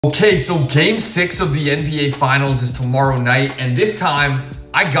Okay, so game 6 of the NBA Finals is tomorrow night, and this time,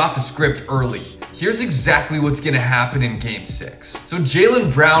 I got the script early. Here's exactly what's gonna happen in game 6. So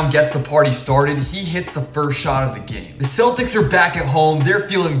Jaylen Brown gets the party started. He hits the first shot of the game. The Celtics are back at home. They're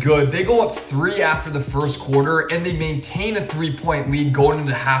feeling good. They go up 3 after the first quarter, and they maintain a 3-point lead going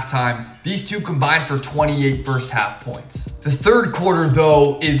into halftime. These two combined for 28 first half points. The third quarter,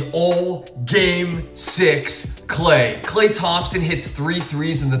 though, is all game 6 Klay. Klay Thompson hits 3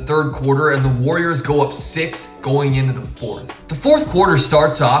 threes in the third quarter, and the Warriors go up 6 going into the fourth. The fourth quarter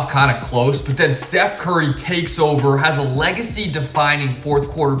starts off kind of close, but then Steph Curry takes over, has a legacy-defining fourth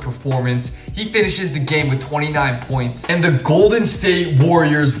quarter performance. He finishes the game with 29 points, and the Golden State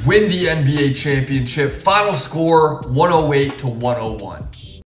Warriors win the NBA championship. Final score, 108 to 101.